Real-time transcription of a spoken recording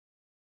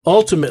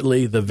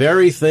ultimately, the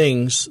very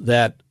things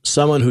that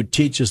someone who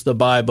teaches the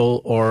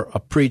Bible or a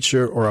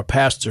preacher or a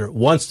pastor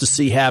wants to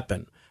see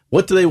happen.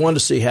 What do they want to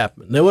see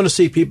happen? They want to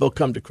see people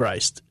come to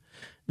Christ.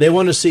 They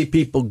want to see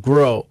people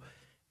grow.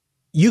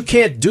 You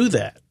can't do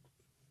that.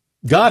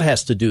 God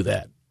has to do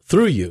that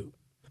through you.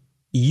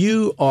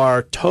 You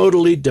are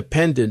totally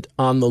dependent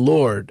on the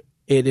Lord.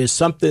 It is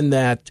something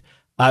that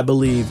I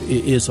believe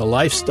is a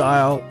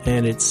lifestyle,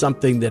 and it's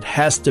something that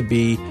has to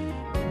be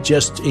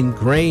just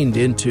ingrained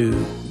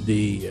into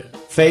the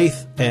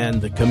faith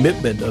and the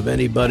commitment of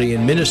anybody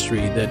in ministry,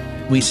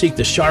 that we seek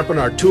to sharpen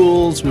our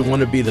tools. We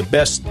want to be the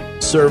best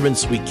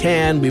servants we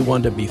can. We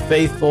want to be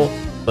faithful.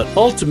 But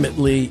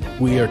ultimately,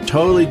 we are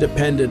totally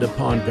dependent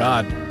upon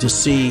God to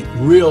see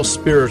real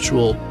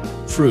spiritual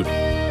fruit.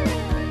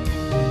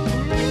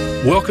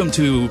 Welcome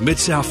to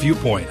Mid-South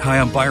Viewpoint. Hi,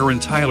 I'm Byron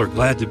Tyler.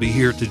 Glad to be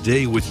here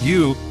today with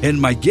you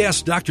and my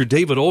guest, Dr.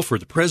 David Olford,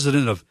 the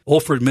president of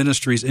Olford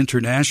Ministries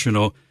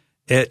International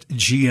at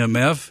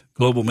GMF,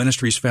 Global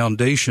Ministries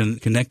Foundation,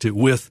 connected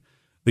with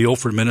the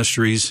Olford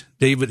Ministries.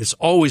 David, it's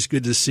always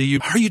good to see you.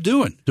 How are you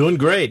doing? Doing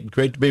great.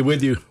 Great to be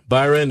with you,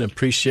 Byron.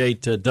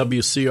 Appreciate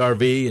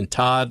WCRV and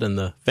Todd and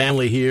the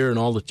family here and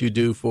all that you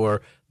do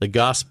for the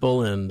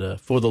gospel and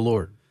for the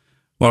Lord.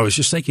 Well, I was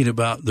just thinking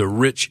about the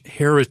rich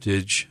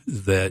heritage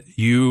that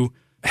you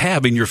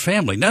have in your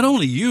family. Not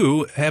only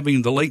you,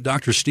 having the late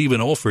Dr. Stephen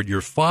Olford,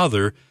 your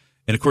father,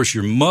 and, of course,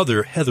 your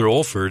mother, Heather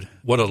Olford.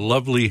 What a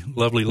lovely,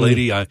 lovely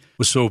lady. I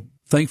was so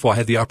thankful I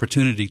had the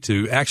opportunity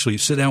to actually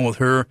sit down with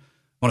her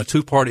on a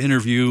two-part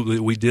interview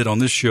that we did on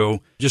this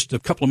show just a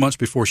couple of months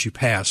before she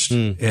passed,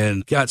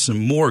 and got some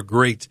more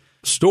great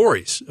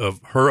stories of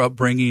her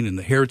upbringing and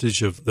the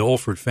heritage of the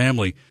Olford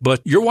family.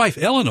 But your wife,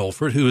 Ellen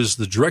Olford, who is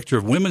the director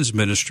of women's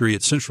ministry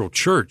at Central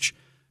Church,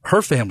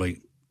 her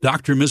family,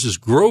 Dr. and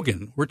Mrs.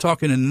 Grogan, we're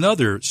talking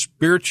another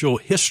spiritual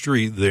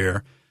history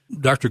there.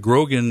 Dr.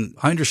 Grogan,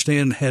 I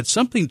understand, had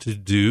something to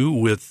do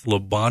with Le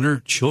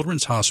Bonheur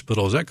Children's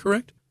Hospital. Is that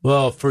correct?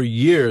 Well, for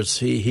years,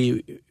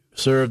 he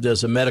served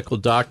as a medical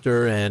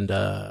doctor and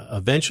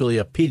eventually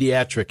a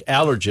pediatric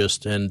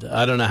allergist. And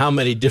I don't know how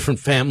many different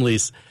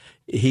families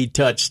he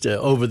touched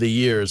over the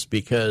years,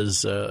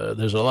 because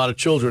there's a lot of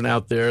children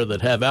out there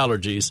that have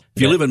allergies.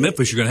 If you live in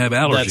Memphis, you're going to have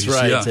allergies. That's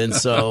right. Yeah. And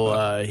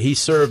so he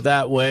served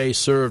that way,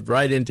 served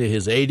right into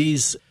his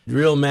 80s,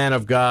 real man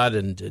of God.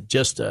 And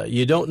just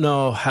you don't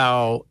know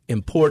how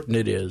important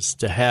it is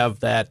to have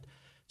that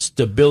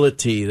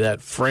stability,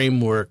 that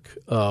framework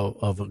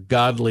of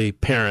godly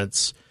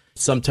parents.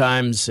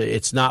 Sometimes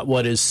it's not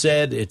what is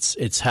said,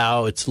 it's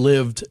how it's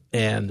lived,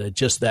 and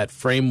just that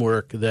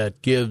framework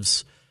that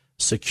gives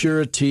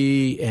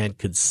security and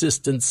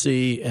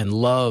consistency and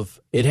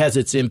love. It has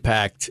its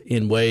impact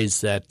in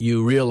ways that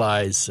you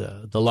realize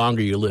the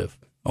longer you live.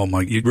 Oh, my,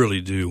 you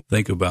really do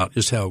think about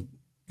just how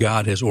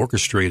God has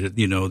orchestrated,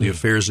 the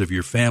affairs of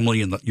your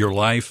family and your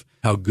life,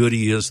 how good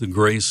He is, the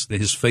grace,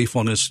 His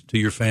faithfulness to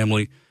your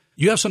family.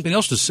 You have something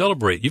else to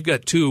celebrate. You've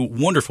got two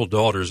wonderful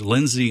daughters,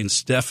 Lindsay and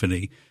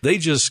Stephanie. They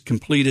just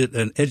completed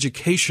an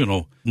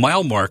educational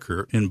mile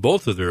marker in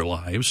both of their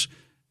lives.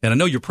 And I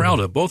know you're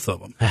proud of both of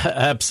them.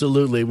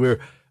 Absolutely.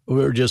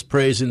 We're just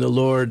praising the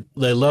Lord.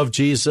 They love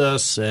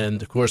Jesus, and,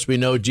 of course, we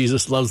know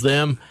Jesus loves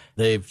them.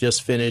 They've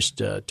just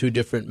finished two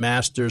different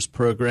master's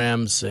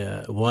programs,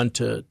 one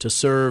to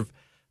serve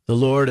the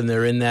Lord, and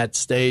they're in that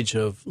stage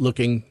of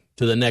looking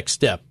to the next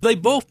step. They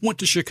both went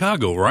to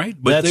Chicago, right?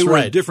 But That's they were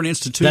right. in different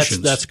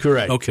institutions. That's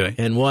correct. Okay.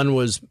 And one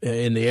was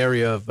in the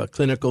area of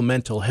clinical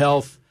mental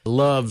health,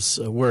 loves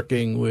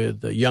working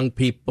with young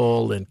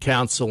people and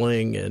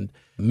counseling and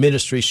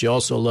ministry. She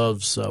also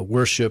loves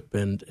worship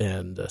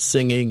and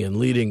singing and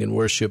leading in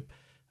worship.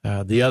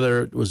 The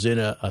other was in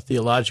a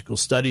theological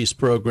studies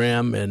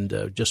program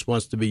and just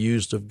wants to be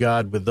used of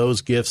God with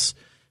those gifts.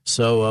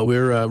 So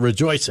we're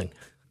rejoicing.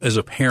 As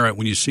a parent,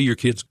 when you see your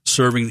kids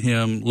serving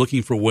Him,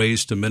 looking for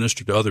ways to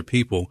minister to other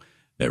people,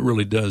 that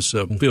really does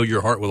fill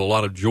your heart with a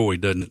lot of joy,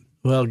 doesn't it?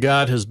 Well,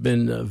 God has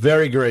been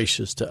very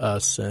gracious to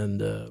us,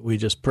 and we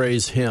just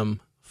praise Him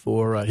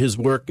for His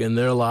work in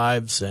their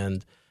lives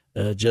and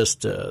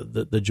just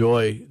the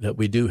joy that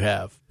we do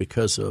have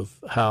because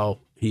of how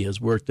He has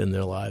worked in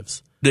their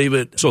lives.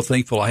 David, so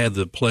thankful. I had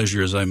the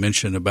pleasure, as I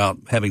mentioned, about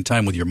having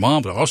time with your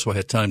mom, but I also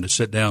had time to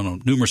sit down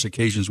on numerous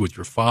occasions with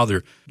your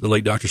father, the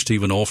late Dr.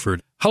 Stephen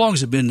Olford. How long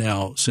has it been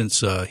now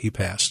since he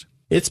passed?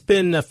 It's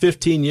been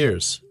 15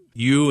 years.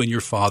 You and your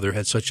father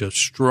had such a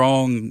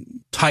strong,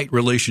 tight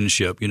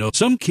relationship.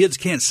 Some kids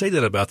can't say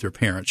that about their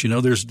parents.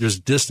 There's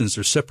distance,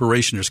 there's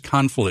separation, there's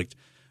conflict.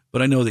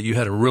 But I know that you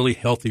had a really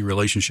healthy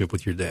relationship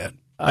with your dad.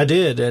 I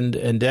did,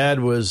 and Dad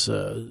was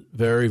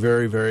very,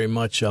 very, very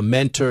much a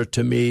mentor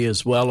to me,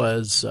 as well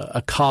as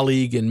a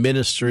colleague in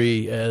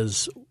ministry.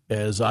 As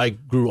I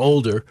grew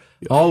older,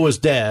 Always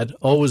Dad.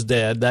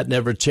 That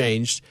never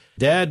changed.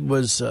 Dad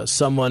was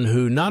someone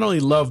who not only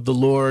loved the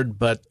Lord,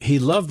 but he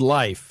loved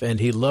life, and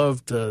he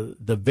loved the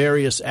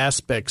various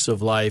aspects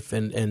of life,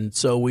 and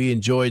so we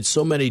enjoyed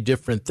so many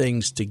different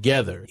things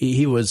together.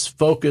 He was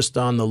focused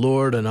on the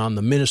Lord and on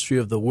the ministry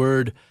of the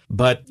Word,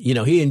 but,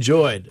 he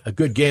enjoyed a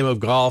good game of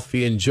golf.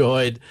 He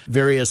enjoyed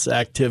various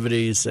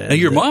activities. And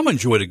your mom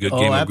enjoyed a good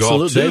game of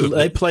golf, too.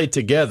 They played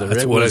together.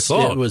 That's what I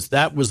thought.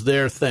 That was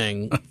their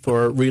thing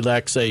for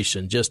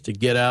relaxation, just to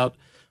get out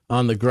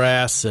on the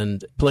grass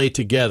and play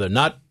together.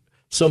 Not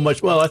so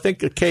much, I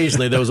think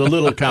occasionally there was a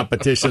little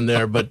competition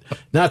there, but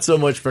not so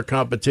much for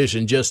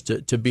competition, just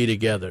to be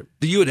together.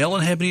 Do you and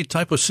Ellen have any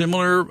type of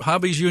similar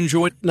hobbies you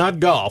enjoy? Not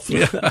golf.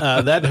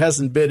 That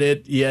hasn't been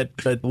it yet,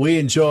 but we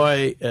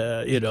enjoy,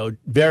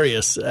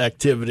 various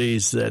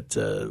activities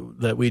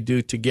that we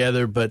do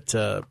together. But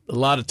a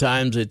lot of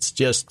times it's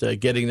just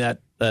getting that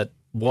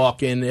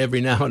walk in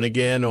every now and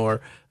again, or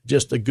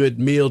just a good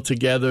meal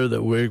together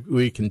that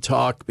we can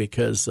talk,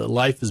 because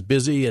life is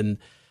busy,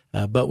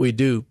 but we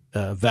do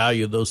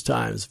value those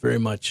times very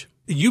much.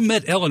 You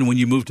met Ellen when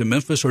you moved to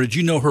Memphis, or did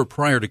you know her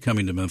prior to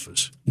coming to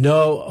Memphis?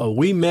 No,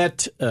 we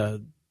met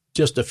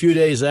just a few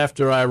days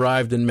after I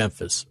arrived in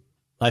Memphis.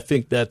 I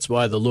think that's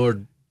why the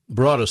Lord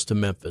brought us to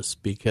Memphis,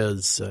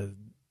 because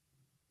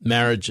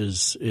marriage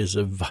is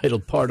a vital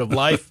part of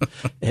life,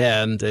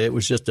 and it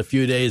was just a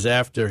few days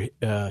after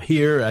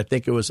here. I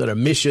think it was at a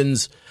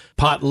missions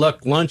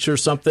potluck lunch or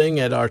something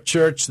at our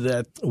church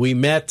that we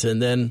met, and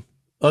then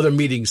other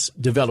meetings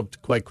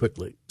developed quite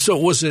quickly. So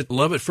was it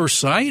love at first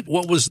sight?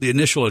 What was the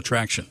initial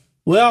attraction?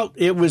 Well,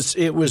 it was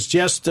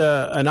just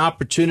an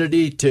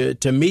opportunity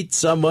to meet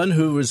someone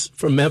who was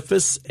from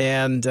Memphis,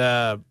 and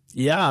there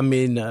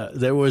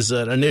was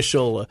an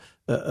initial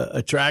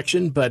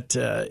attraction, but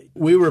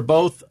we were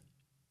both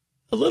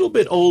a little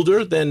bit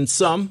older than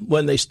some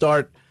when they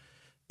start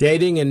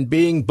dating, and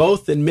being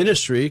both in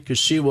ministry, because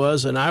she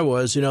was and I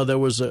was, there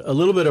was a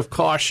little bit of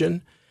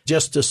caution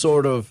just to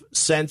sort of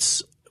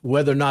sense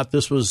whether or not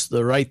this was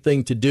the right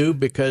thing to do,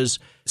 because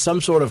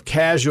some sort of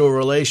casual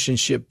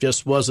relationship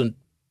just wasn't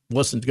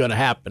going to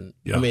happen.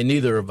 Yeah. I mean,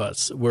 neither of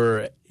us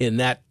were in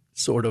that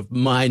sort of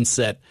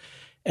mindset.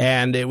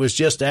 And it was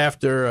just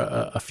after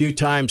a few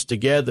times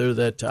together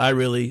that I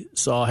really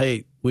saw,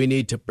 hey, we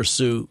need to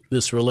pursue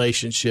this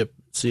relationship,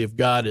 see if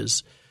God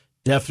is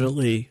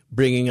definitely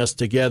bringing us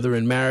together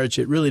in marriage.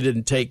 It really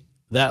didn't take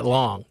that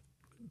long,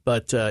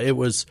 but it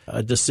was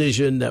a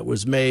decision that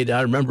was made.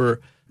 I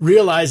remember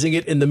realizing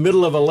it in the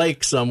middle of a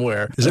lake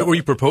somewhere. Is that where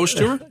you proposed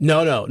to her?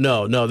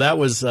 No. That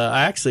was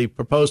I actually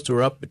proposed to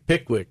her up at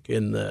Pickwick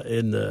in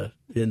the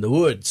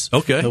woods.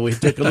 Okay. So we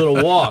took a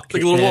little walk.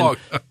 walk.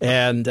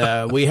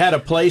 And we had a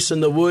place in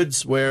the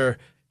woods where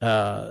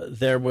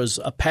there was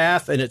a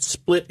path, and it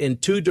split in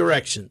two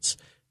directions.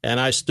 And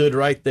I stood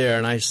right there,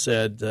 and I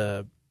said,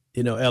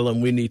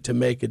 Ellen, we need to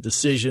make a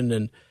decision,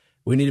 and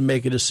we need to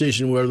make a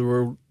decision whether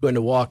we're going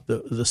to walk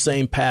the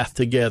same path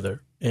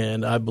together.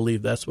 And I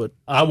believe that's what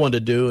I want to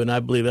do, and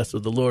I believe that's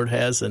what the Lord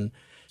has. And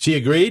she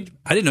agreed.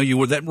 I didn't know you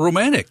were that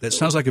romantic. That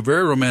sounds like a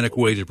very romantic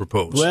way to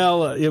propose.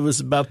 Well, it was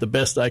about the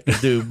best I could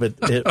do, but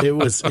it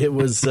was.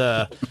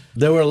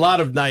 There were a lot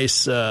of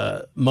nice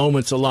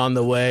moments along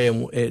the way,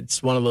 and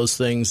it's one of those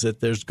things that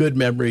there's good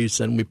memories,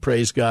 and we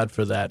praise God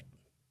for that.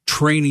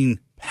 Training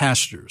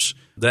pastors.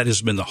 That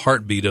has been the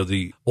heartbeat of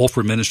the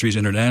Olford Ministries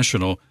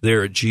International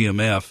there at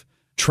GMF.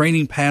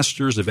 Training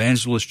pastors,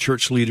 evangelists,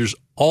 church leaders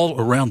all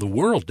around the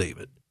world,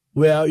 David.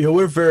 Well,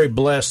 we're very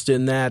blessed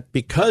in that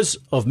because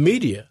of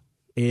media.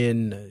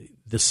 In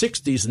the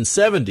 60s and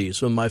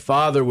 70s, when my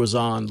father was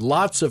on,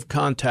 lots of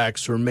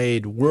contacts were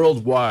made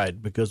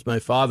worldwide, because my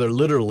father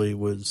literally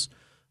was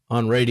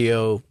on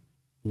radio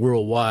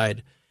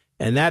worldwide.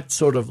 And that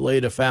sort of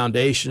laid a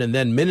foundation, and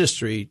then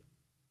ministry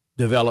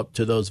developed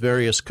to those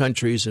various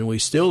countries, and we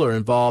still are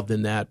involved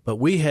in that. But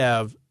we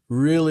have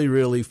really,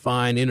 really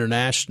fine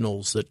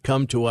internationals that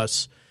come to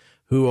us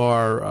who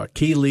are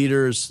key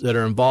leaders that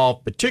are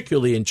involved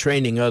particularly in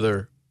training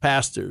other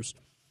pastors.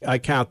 I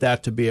count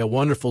that to be a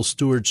wonderful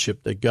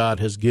stewardship that God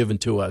has given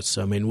to us.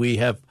 I mean, we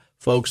have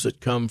folks that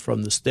come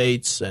from the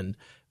States, and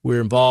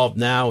we're involved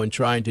now in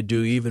trying to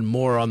do even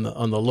more on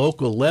the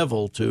local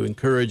level to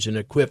encourage and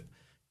equip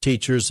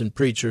teachers and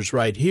preachers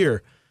right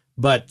here.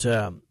 But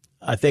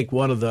I think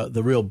one of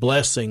the real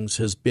blessings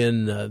has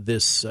been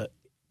this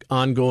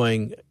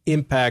ongoing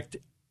impact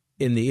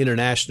in the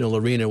international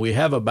arena. We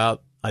have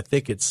about, I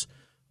think it's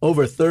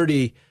over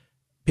 30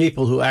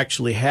 people who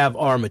actually have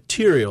our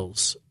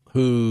materials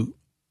who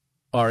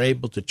are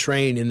able to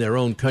train in their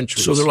own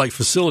countries. So they're like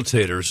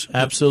facilitators.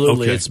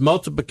 Absolutely. Okay. It's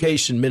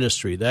multiplication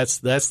ministry. That's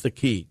the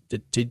key, to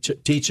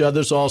teach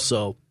others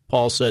also,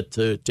 Paul said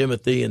to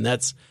Timothy, and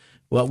that's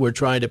what we're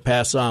trying to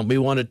pass on. We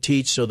want to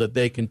teach so that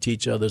they can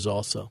teach others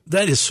also.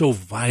 That is so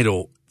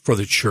vital for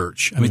the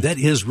church. I mean, that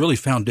is really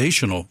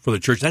foundational for the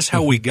church. That's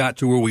how we got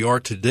to where we are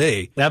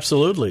today.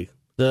 Absolutely.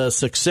 The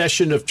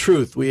succession of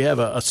truth. We have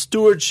a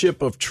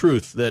stewardship of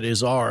truth that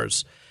is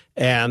ours,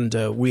 and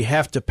we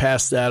have to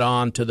pass that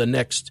on to the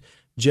next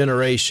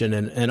generation.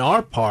 And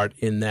our part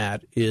in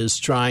that is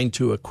trying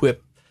to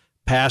equip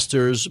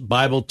pastors,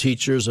 Bible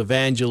teachers,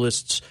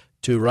 evangelists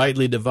to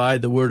rightly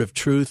divide the word of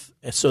truth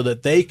so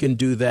that they can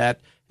do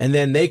that, and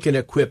then they can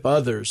equip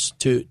others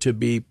to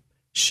be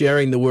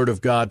sharing the word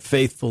of God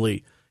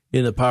faithfully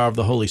in the power of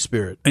the Holy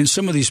Spirit. And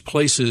some of these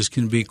places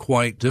can be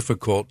quite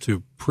difficult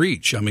to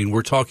preach. I mean,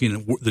 we're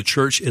talking the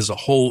church as a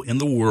whole in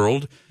the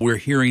world. We're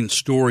hearing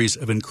stories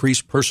of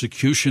increased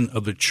persecution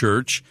of the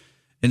church.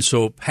 And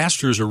so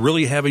pastors are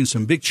really having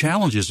some big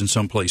challenges in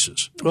some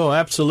places. Oh,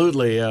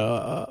 absolutely.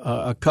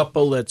 A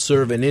couple that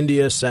serve in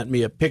India sent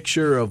me a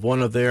picture of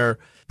one of their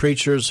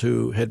preachers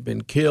who had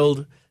been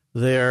killed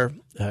there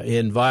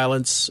in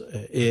violence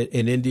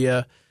in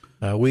India.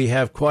 We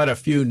have quite a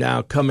few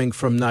now coming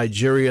from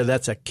Nigeria.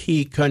 That's a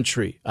key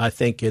country, I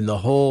think, in the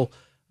whole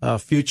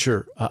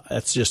future.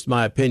 That's just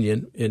my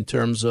opinion in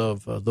terms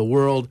of the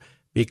world,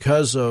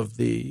 because of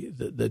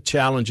the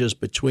challenges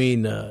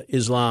between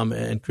Islam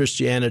and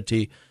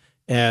Christianity.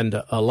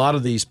 And a lot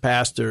of these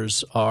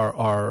pastors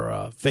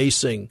are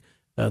facing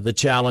the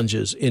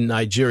challenges in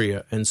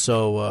Nigeria. And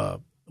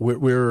so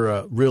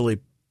we're really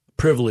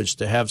privileged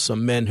to have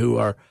some men who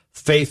are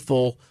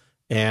faithful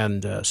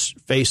and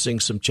facing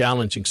some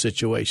challenging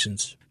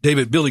situations.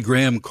 David, Billy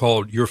Graham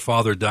called your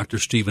father, Dr.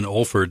 Stephen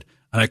Olford,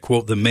 and I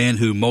quote, the man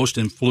who most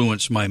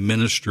influenced my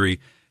ministry.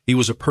 He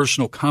was a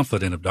personal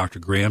confidant of Dr.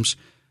 Graham's.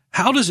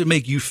 How does it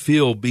make you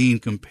feel being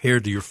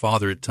compared to your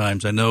father at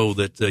times? I know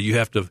that you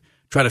have to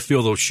try to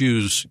fill those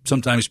shoes.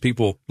 Sometimes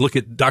people look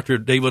at Dr.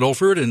 David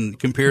Olford and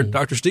compare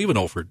Dr. Stephen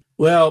Olford.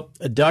 Well,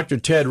 Dr.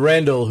 Ted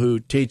Rendell, who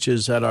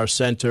teaches at our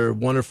center,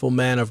 wonderful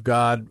man of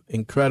God,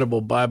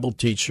 incredible Bible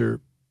teacher,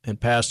 and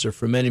pastor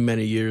for many,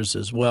 many years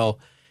as well.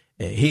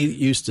 He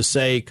used to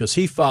say, because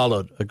he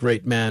followed a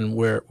great man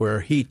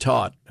where he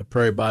taught at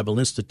Prairie Bible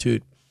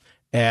Institute,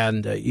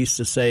 and he used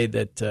to say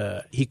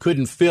that he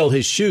couldn't fill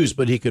his shoes,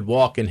 but he could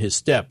walk in his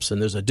steps,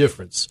 and there's a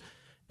difference.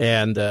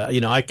 And,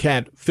 I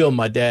can't fill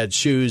my dad's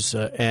shoes,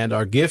 and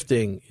our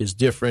gifting is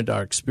different,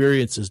 our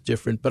experience is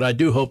different, but I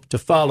do hope to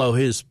follow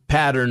his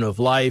pattern of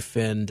life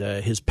and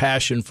his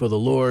passion for the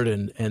Lord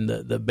and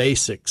the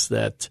basics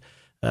that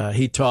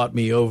he taught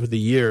me over the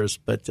years,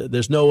 but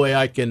there's no way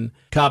I can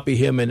copy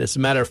him. And as a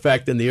matter of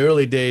fact, in the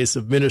early days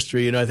of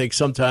ministry, I think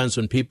sometimes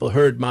when people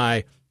heard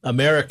my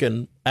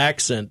American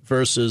accent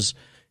versus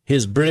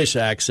his British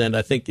accent,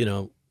 I think,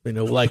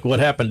 like what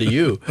happened to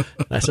you.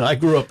 I said, I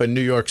grew up in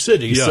New York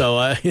City, so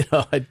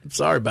I'm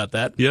sorry about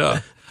that.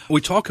 Yeah. We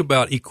talk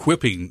about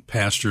equipping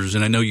pastors,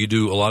 and I know you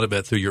do a lot of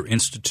that through your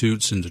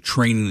institutes and the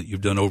training that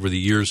you've done over the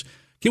years.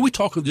 Can we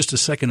talk just a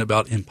second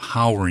about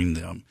empowering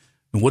them?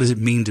 And what does it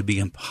mean to be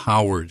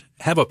empowered?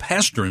 Have a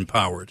pastor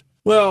empowered?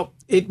 Well,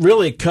 it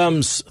really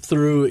comes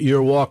through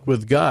your walk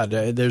with God.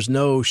 There's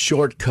no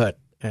shortcut.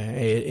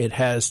 It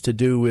has to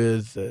do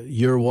with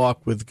your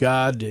walk with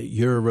God,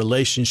 your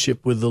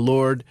relationship with the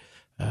Lord,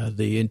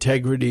 the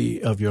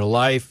integrity of your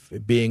life,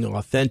 being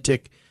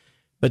authentic.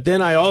 But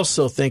then I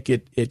also think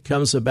it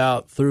comes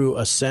about through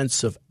a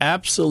sense of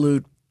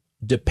absolute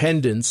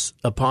dependence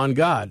upon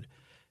God.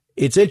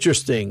 It's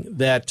interesting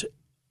that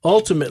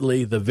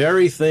ultimately, the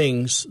very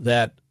things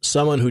that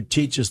someone who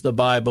teaches the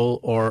Bible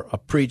or a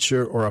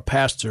preacher or a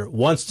pastor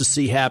wants to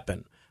see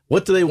happen,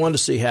 what do they want to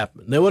see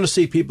happen? They want to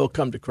see people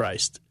come to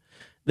Christ.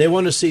 They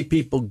want to see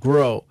people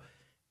grow.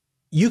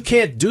 You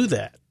can't do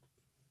that.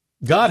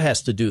 God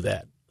has to do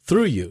that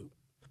through you.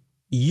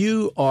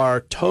 You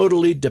are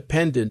totally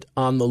dependent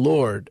on the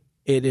Lord.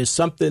 It is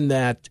something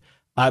that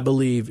I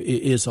believe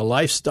is a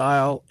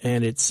lifestyle,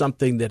 and it's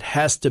something that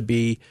has to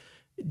be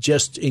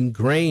just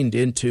ingrained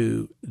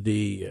into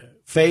the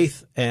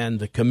faith and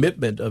the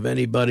commitment of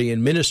anybody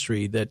in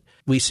ministry, that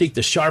we seek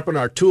to sharpen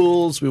our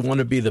tools. We want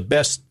to be the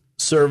best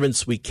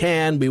servants we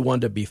can. We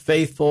want to be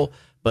faithful.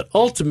 But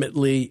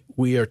ultimately,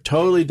 we are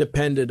totally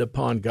dependent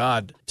upon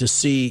God to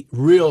see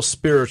real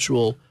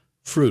spiritual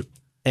fruit.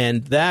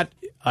 And that,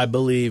 I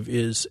believe,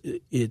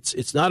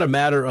 it's not a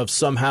matter of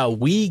somehow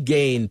we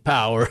gain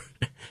power.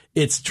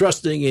 It's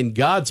trusting in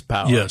God's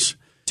power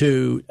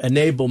to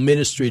enable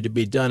ministry to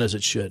be done as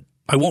it should.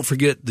 I won't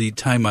forget the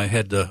time I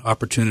had the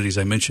opportunities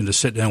I mentioned to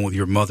sit down with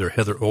your mother,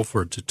 Heather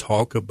Olford, to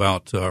talk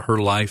about her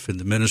life and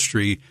the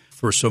ministry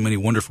for so many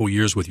wonderful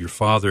years with your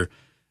father.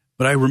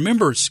 But I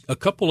remember a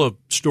couple of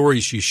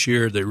stories she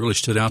shared that really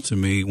stood out to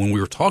me when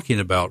we were talking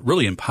about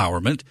really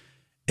empowerment.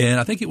 And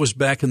I think it was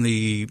back in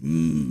the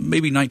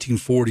maybe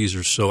 1940s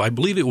or so. I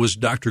believe it was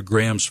Dr.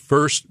 Graham's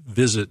first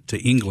visit to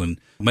England,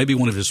 maybe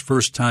one of his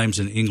first times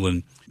in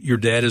England. Your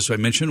dad, as I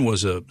mentioned,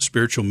 was a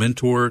spiritual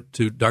mentor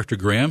to Dr.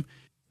 Graham.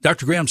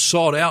 Dr. Graham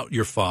sought out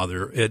your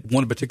father at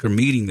one particular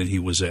meeting that he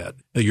was at.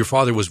 Your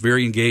father was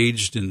very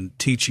engaged in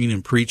teaching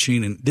and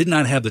preaching and did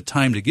not have the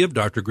time to give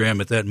Dr.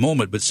 Graham at that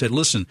moment, but said,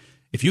 listen,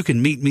 if you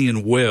can meet me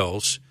in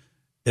Wales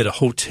at a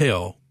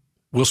hotel,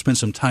 we'll spend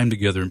some time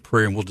together in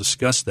prayer and we'll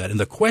discuss that. And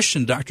the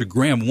question Dr.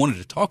 Graham wanted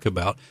to talk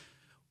about,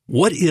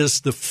 what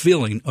is the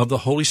filling of the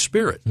Holy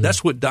Spirit? Mm-hmm.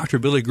 That's what Dr.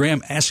 Billy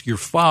Graham asked your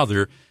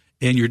father,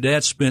 and your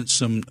dad spent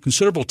some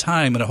considerable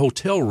time in a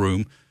hotel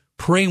room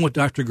praying with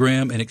Dr.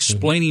 Graham and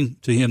explaining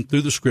to him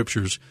through the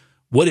Scriptures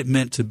what it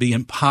meant to be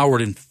empowered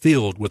and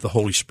filled with the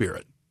Holy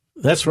Spirit.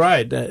 That's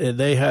right.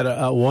 They had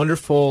a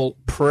wonderful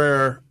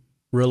prayer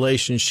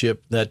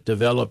relationship that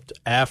developed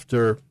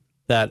after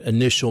that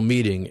initial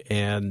meeting,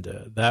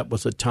 and that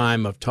was a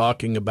time of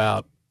talking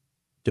about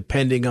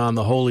depending on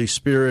the Holy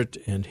Spirit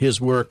and His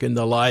work in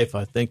the life.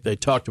 I think they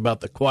talked about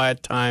the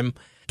quiet time.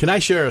 Can I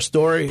share a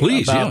story?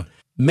 Please, yeah.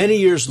 Many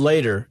years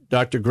later,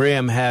 Dr.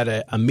 Graham had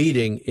a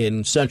meeting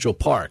in Central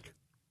Park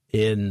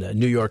in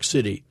New York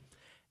City,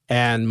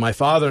 and my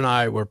father and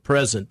I were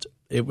present.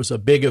 It was a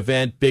big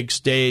event, big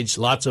stage,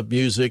 lots of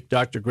music.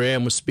 Dr.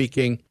 Graham was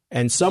speaking,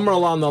 and somewhere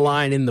along the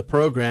line in the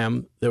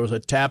program, there was a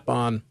tap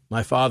on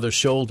my father's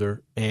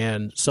shoulder,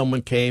 and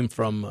someone came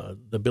from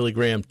the Billy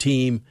Graham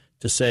team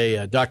to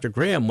say, Dr.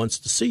 Graham wants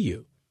to see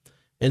you.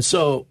 And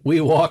so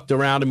we walked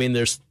around. I mean,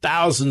 there's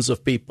thousands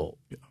of people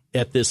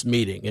at this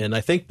meeting, and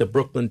I think the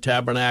Brooklyn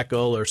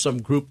Tabernacle or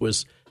some group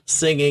was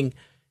singing,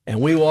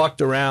 and we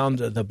walked around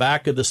the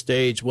back of the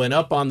stage, went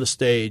up on the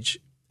stage,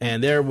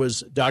 and there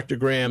was Dr.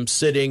 Graham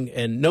sitting,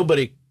 and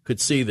nobody could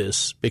see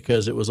this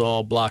because it was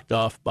all blocked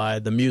off by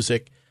the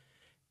music.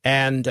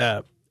 And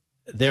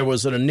there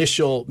was an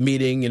initial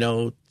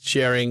meeting,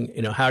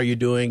 sharing, how are you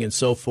doing and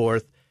so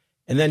forth.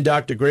 And then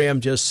Dr.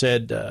 Graham just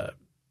said to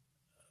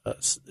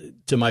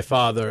my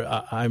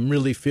father, I'm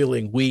really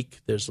feeling weak.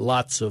 There's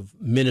lots of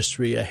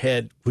ministry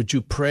ahead. Would you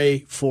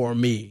pray for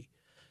me?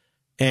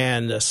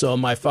 And so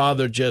my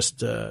father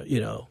just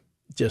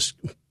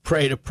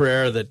prayed a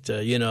prayer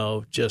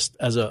that, just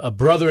as a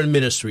brother in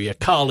ministry, a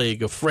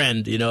colleague, a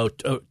friend,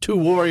 two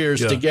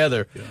warriors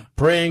together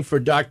praying for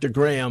Dr.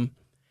 Graham.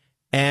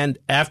 And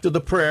after the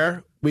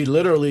prayer,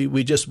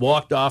 we just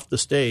walked off the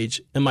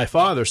stage, and my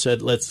father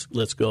said,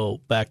 let's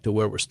go back to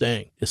where we're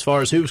staying. As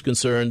far as he was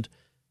concerned,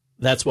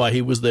 that's why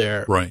he was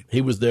there. Right.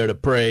 He was there to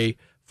pray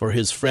for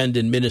his friend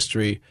in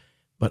ministry.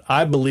 But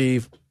I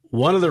believe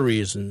one of the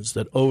reasons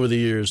that over the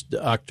years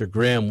Dr.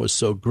 Graham was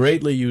so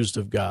greatly used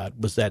of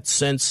God was that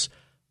sense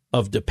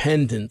of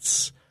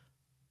dependence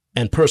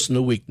and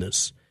personal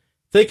weakness.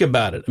 Think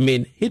about it. I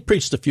mean, he'd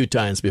preached a few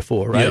times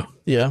before, right?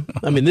 Yeah.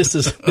 I mean, this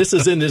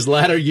is in his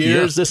latter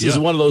years. This is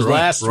one of those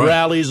last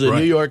rallies in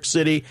New York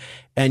City.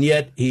 And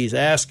yet he's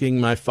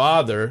asking my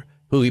father,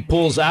 who he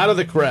pulls out of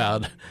the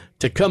crowd,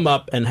 to come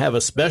up and have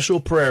a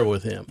special prayer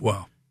with him.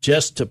 Wow.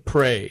 Just to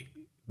pray,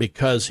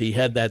 because he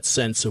had that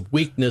sense of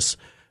weakness,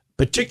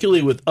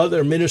 particularly with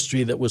other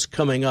ministry that was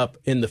coming up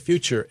in the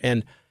future.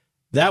 And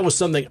that was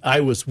something I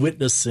was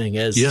witnessing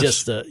as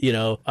just,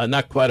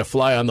 not quite a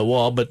fly on the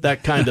wall, but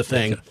that kind of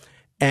thing.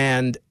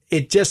 And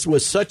it just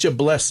was such a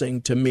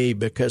blessing to me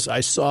because I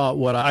saw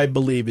what I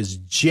believe is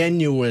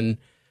genuine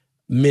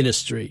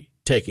ministry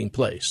taking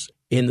place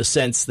in the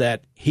sense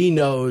that he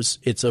knows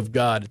it's of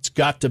God. It's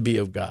got to be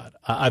of God.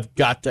 I've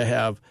got to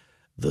have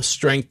the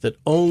strength that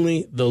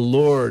only the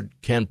Lord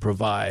can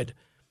provide.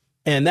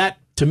 And that,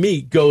 to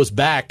me, goes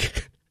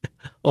back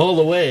all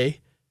the way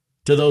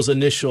to those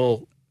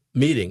initial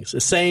meetings.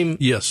 It's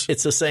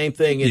the same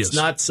thing. It's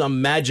not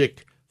some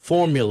magic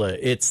formula.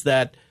 It's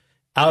that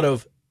out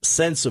of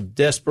sense of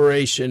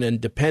desperation and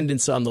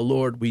dependence on the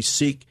Lord, we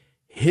seek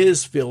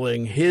His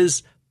filling,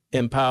 His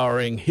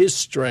empowering, His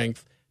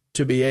strength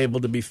to be able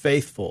to be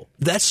faithful.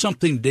 That's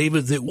something,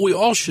 David, that we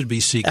all should be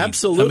seeking.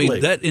 Absolutely. I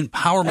mean, that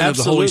empowerment of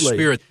the Holy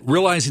Spirit,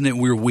 realizing that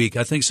we're weak.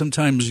 I think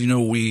sometimes,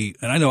 and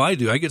I know I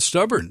do, I get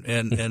stubborn,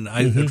 and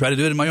I try to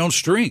do it in my own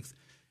strength.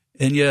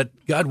 And yet,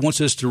 God wants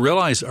us to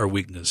realize our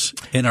weakness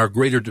and our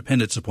greater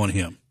dependence upon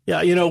Him.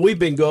 Yeah, we've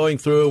been going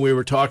through, we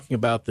were talking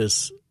about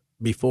this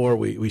before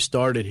we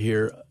started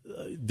here,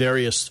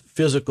 various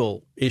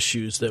physical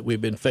issues that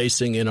we've been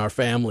facing in our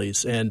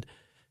families. And,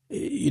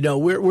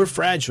 we're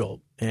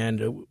fragile,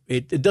 and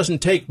it doesn't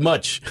take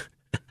much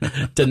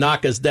to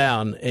knock us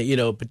down,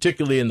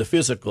 particularly in the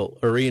physical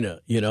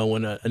arena,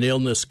 when an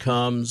illness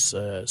comes,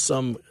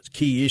 some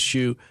key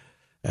issue.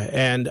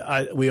 And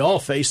we all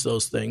face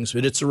those things,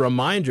 but it's a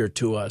reminder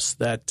to us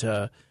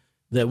that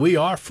we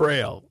are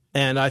frail.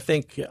 And I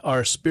think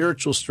our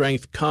spiritual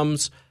strength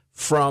comes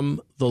from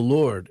the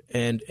Lord,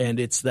 and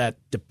it's that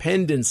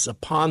dependence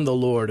upon the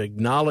Lord,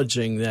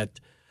 acknowledging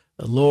that,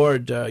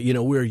 Lord,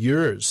 we're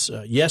yours.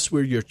 Yes,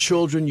 we're your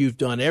children. You've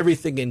done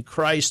everything in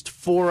Christ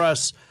for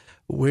us.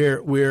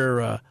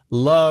 We're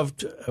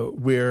loved.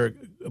 We're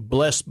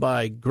blessed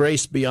by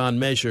grace beyond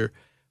measure.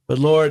 But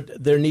Lord,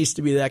 there needs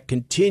to be that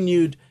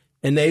continued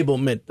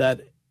enablement,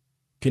 that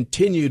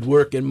continued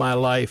work in my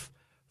life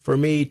for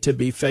me to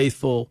be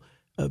faithful,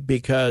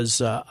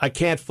 because I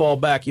can't fall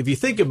back. If you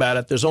think about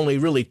it, there's only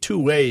really two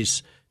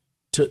ways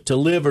to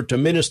live or to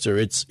minister.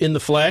 It's in the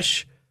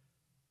flesh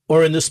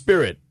or in the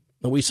spirit.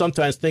 And we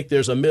sometimes think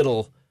there's a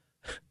middle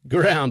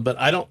ground, but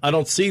I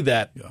don't see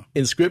that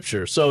in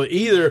Scripture. So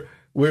either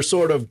we're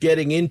sort of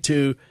getting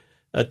into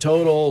a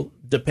total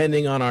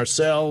depending on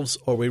ourselves,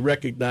 or we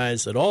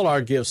recognize that all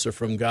our gifts are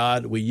from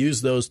God. We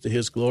use those to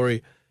His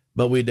glory,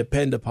 but we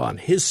depend upon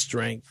His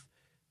strength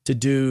to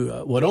do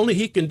what only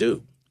He can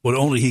do. What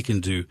only He can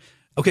do.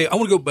 Okay, I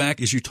want to go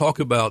back as you talk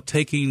about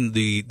taking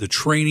the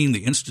training,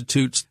 the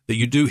institutes that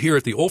you do here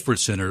at the Olford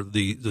Center,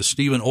 the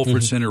Stephen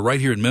Olford Center right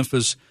here in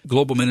Memphis,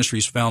 Global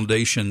Ministries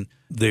Foundation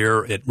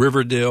there at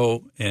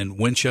Riverdale and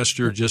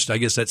Winchester, just I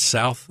guess that's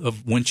south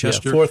of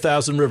Winchester. Yeah,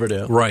 4,000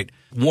 Riverdale. Right.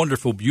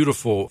 Wonderful,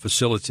 beautiful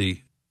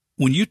facility.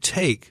 When you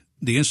take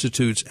the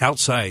institutes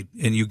outside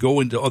and you go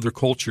into other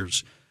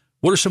cultures,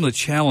 what are some of the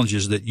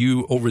challenges that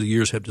you over the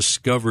years have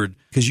discovered?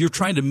 Because you're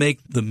trying to make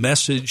the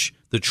message,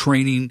 the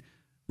training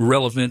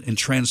relevant and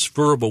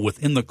transferable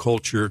within the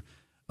culture.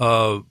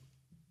 How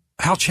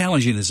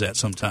challenging is that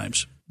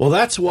sometimes? Well,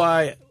 that's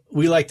why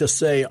we like to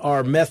say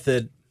our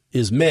method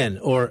is men,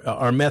 or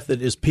our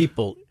method is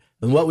people.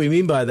 And what we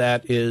mean by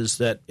that is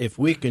that if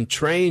we can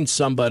train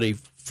somebody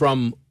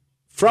from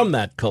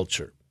that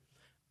culture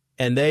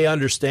and they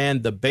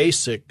understand the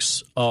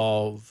basics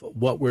of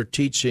what we're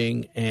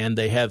teaching and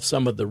they have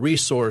some of the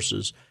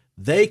resources,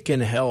 they can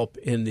help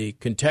in the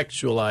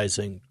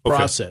contextualizing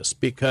process,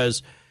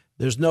 because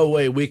there's no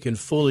way we can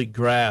fully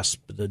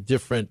grasp the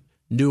different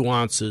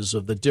nuances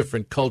of the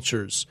different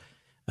cultures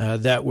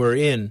that we're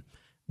in.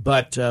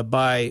 But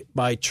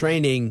by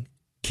training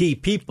key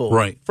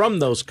people from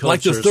those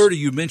cultures. Like the 30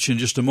 you mentioned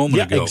just a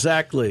moment ago. Yeah,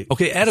 exactly.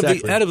 Okay, out of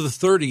the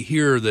 30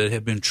 here that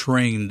have been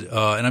trained,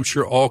 and I'm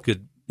sure all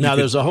could. Now,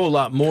 there's a whole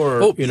lot more,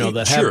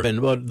 that have been,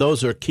 but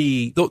those are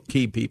key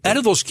people. Out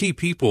of those key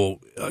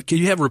people, can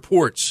you have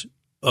reports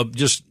of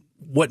just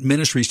what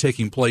ministry is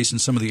taking place in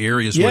some of the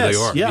areas where they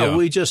are? Yeah,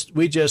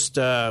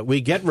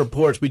 we get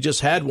reports. We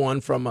just had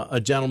one from a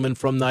gentleman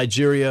from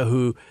Nigeria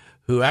who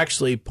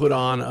actually put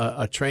on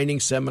a training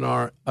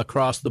seminar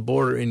across the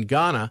border in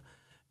Ghana,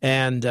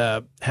 and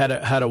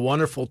had a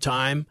wonderful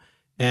time.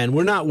 And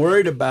we're not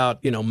worried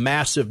about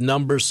massive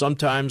numbers.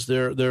 Sometimes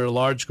they're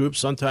large groups.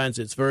 Sometimes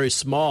it's very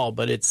small.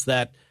 But it's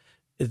that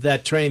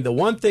training. The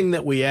one thing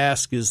that we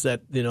ask is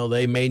that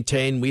they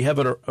maintain. We have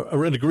an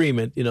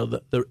agreement.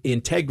 The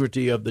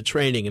integrity of the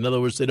training. In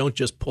other words, they don't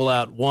just pull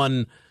out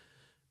one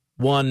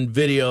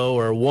video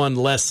or one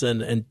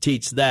lesson and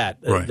teach that.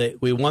 Right.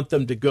 We want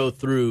them to go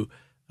through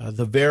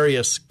the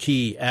various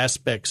key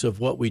aspects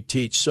of what we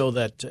teach, so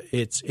that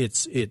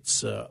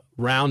it's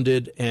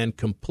rounded and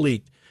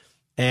complete.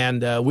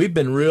 And we've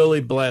been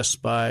really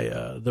blessed by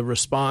the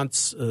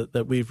response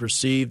that we've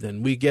received,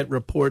 and we get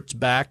reports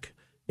back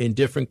in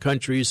different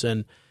countries.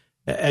 And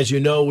as you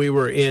know, we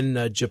were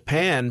in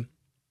Japan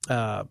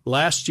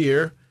last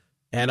year,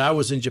 and I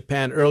was in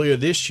Japan earlier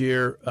this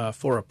year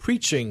for a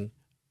preaching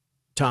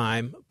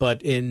time.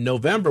 But in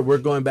November, we're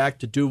going back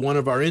to do one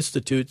of our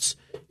institutes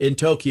in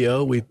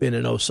Tokyo. We've been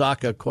in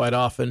Osaka quite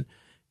often.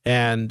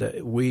 And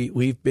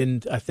we've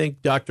been, I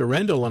think Dr.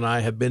 Rendell and I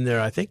have been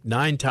there,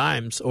 9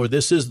 times, or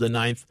this is the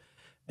 9th.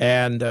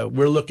 And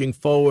we're looking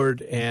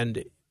forward.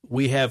 And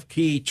we have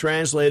key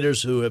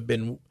translators who have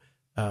been,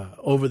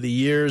 over the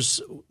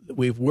years,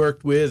 we've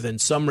worked with,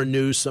 and some are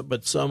new,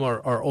 but some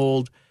are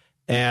old.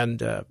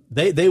 And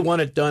they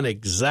want it done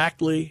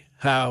exactly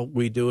how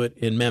we do it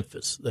in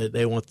Memphis.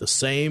 They want the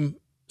same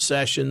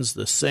sessions,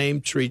 the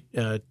same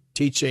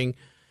teaching.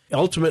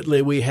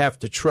 Ultimately, we have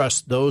to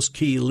trust those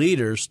key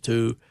leaders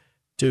to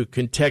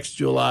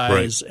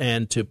contextualize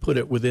and to put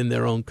it within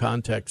their own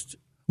context.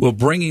 Well,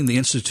 bringing the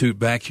Institute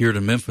back here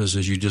to Memphis,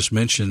 as you just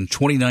mentioned,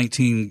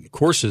 2019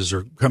 courses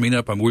are coming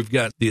up. We've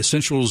got the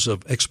Essentials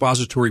of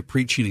Expository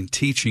Preaching and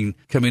Teaching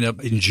coming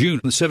up in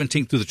June, the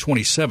 17th through the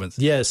 27th.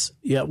 Yes.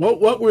 Yeah.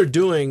 What we're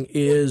doing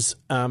is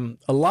a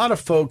lot of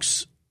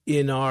folks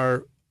in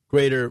our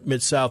greater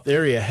Mid-South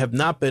area have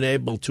not been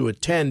able to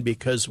attend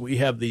because we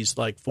have these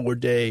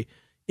 4-day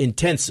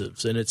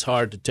intensives, and it's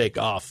hard to take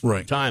off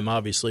time,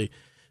 obviously.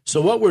 So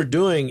what we're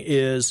doing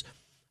is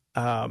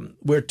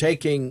we're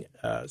taking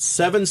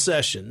 7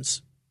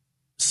 sessions,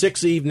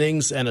 6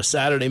 evenings, and a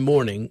Saturday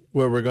morning,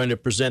 where we're going to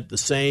present the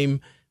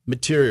same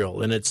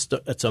material. And it's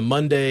a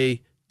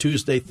Monday,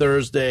 Tuesday,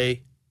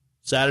 Thursday,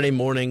 Saturday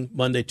morning,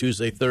 Monday,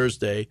 Tuesday,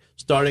 Thursday.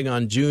 Starting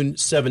on June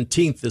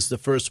 17th is the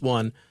first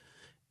one.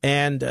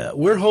 And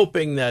we're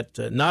hoping that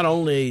not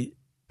only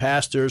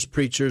pastors,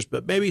 preachers,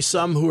 but maybe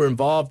some who are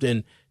involved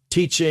in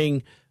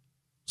teaching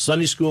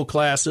Sunday school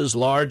classes,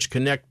 large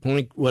Connect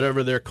Point,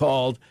 whatever they're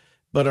called,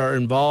 but are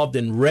involved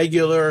in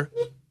regular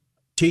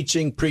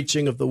teaching,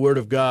 preaching of the Word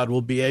of God,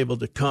 will be able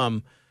to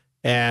come.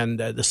 And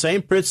the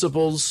same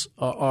principles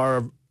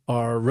are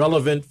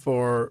relevant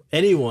for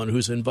anyone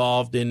who's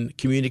involved in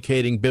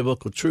communicating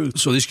biblical truth.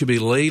 So these could be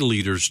lay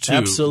leaders, too.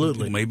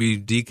 Absolutely. Maybe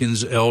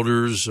deacons,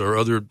 elders, or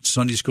other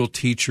Sunday school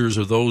teachers,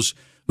 or those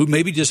who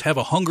maybe just have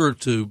a hunger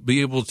to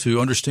be able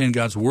to understand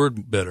God's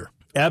Word better.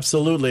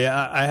 Absolutely.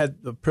 I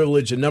had the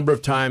privilege a number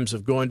of times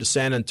of going to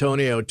San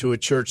Antonio to a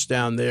church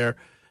down there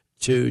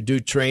to do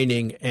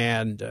training.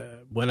 And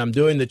when I'm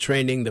doing the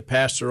training, the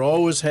pastor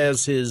always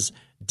has his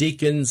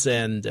deacons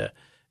and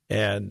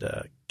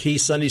key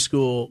Sunday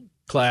school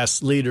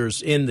class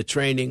leaders in the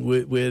training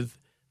with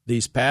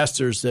these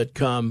pastors that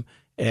come.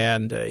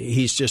 And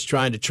he's just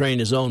trying to train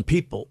his own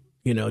people,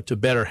 to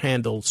better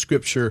handle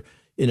Scripture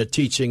in a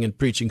teaching and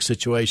preaching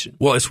situation.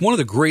 Well, it's one of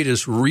the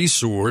greatest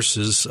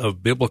resources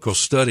of biblical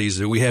studies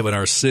that we have in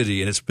our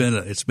city, and it's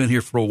been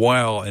here for a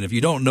while. And if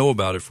you don't know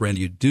about it, friend,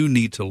 you do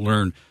need to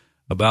learn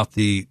about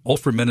the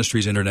Olford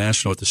Ministries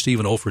International at the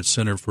Stephen Olford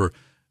Center for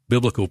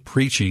Biblical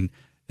Preaching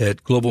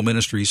at Global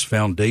Ministries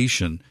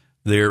Foundation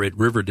there at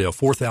Riverdale,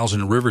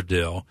 4000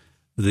 Riverdale.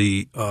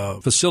 The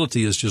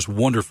facility is just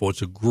wonderful.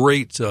 It's a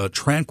great,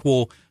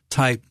 tranquil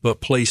type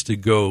place to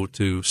go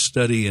to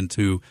study and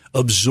to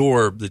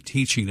absorb the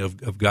teaching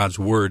of God's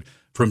Word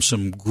from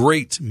some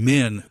great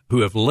men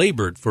who have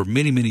labored for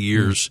many, many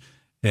years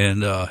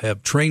and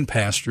have trained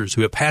pastors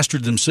who have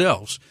pastored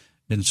themselves.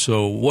 And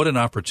so what an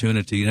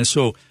opportunity. And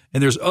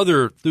there's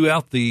other,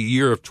 throughout the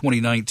year of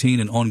 2019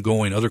 and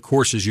ongoing, other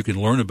courses you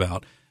can learn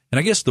about. And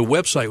I guess the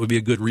website would be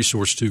a good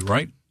resource too,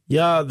 right?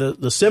 Yeah,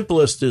 the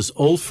simplest is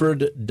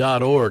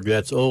olford.org.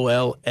 That's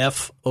olford.org.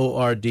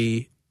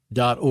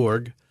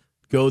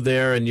 Go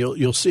there, and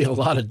you'll see a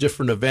lot of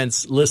different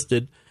events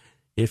listed.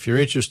 If you're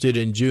interested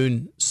in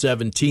June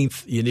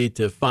 17th, you need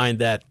to find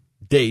that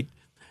date.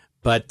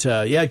 But,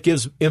 it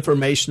gives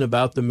information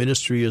about the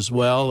ministry as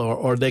well,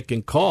 or they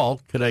can call.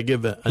 Could I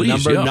give a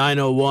number? Yeah.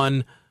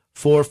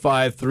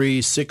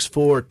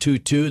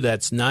 901-453-6422.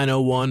 That's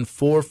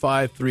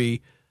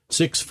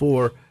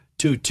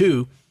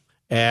 901-453-6422.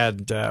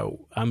 And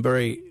I'm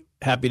very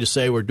happy to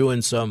say we're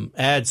doing some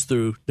ads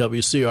through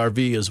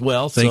WCRV as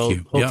well. Thank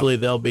you. Hopefully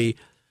they'll be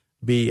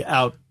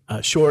out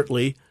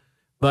shortly.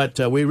 But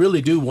we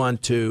really do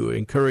want to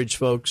encourage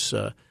folks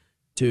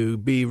to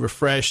be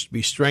refreshed,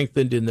 be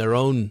strengthened in their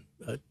own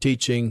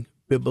teaching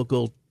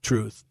biblical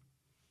truth.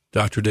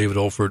 Dr. David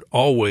Olford,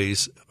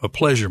 always a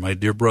pleasure, my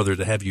dear brother,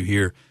 to have you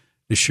here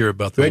to share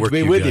about the Great work to be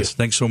you with guys. you.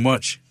 Thanks so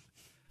much.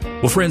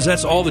 Well, friends,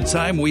 that's all the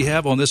time we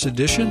have on this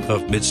edition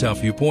of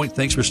Mid-South Viewpoint.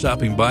 Thanks for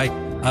stopping by.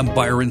 I'm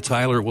Byron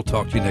Tyler. We'll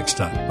talk to you next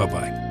time.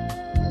 Bye-bye.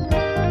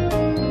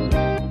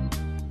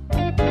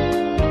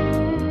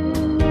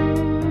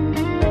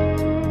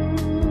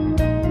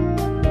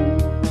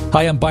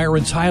 Hi, I'm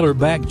Byron Tyler,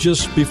 back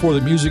just before the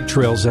music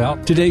trails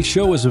out. Today's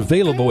show is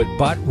available at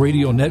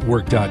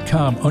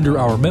botradionetwork.com under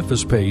our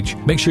Memphis page.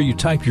 Make sure you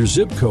type your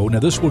zip code.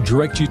 Now, this will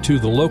direct you to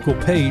the local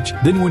page.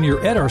 Then when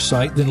you're at our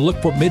site, then look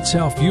for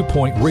Mid-South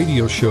Viewpoint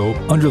Radio Show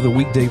under the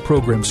weekday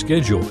program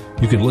schedule.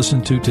 You can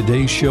listen to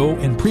today's show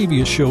and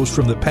previous shows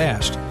from the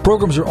past.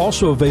 Programs are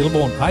also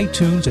available on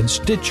iTunes and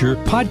Stitcher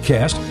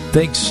podcast.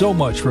 Thanks so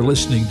much for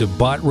listening to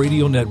Bot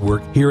Radio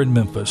Network here in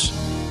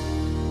Memphis.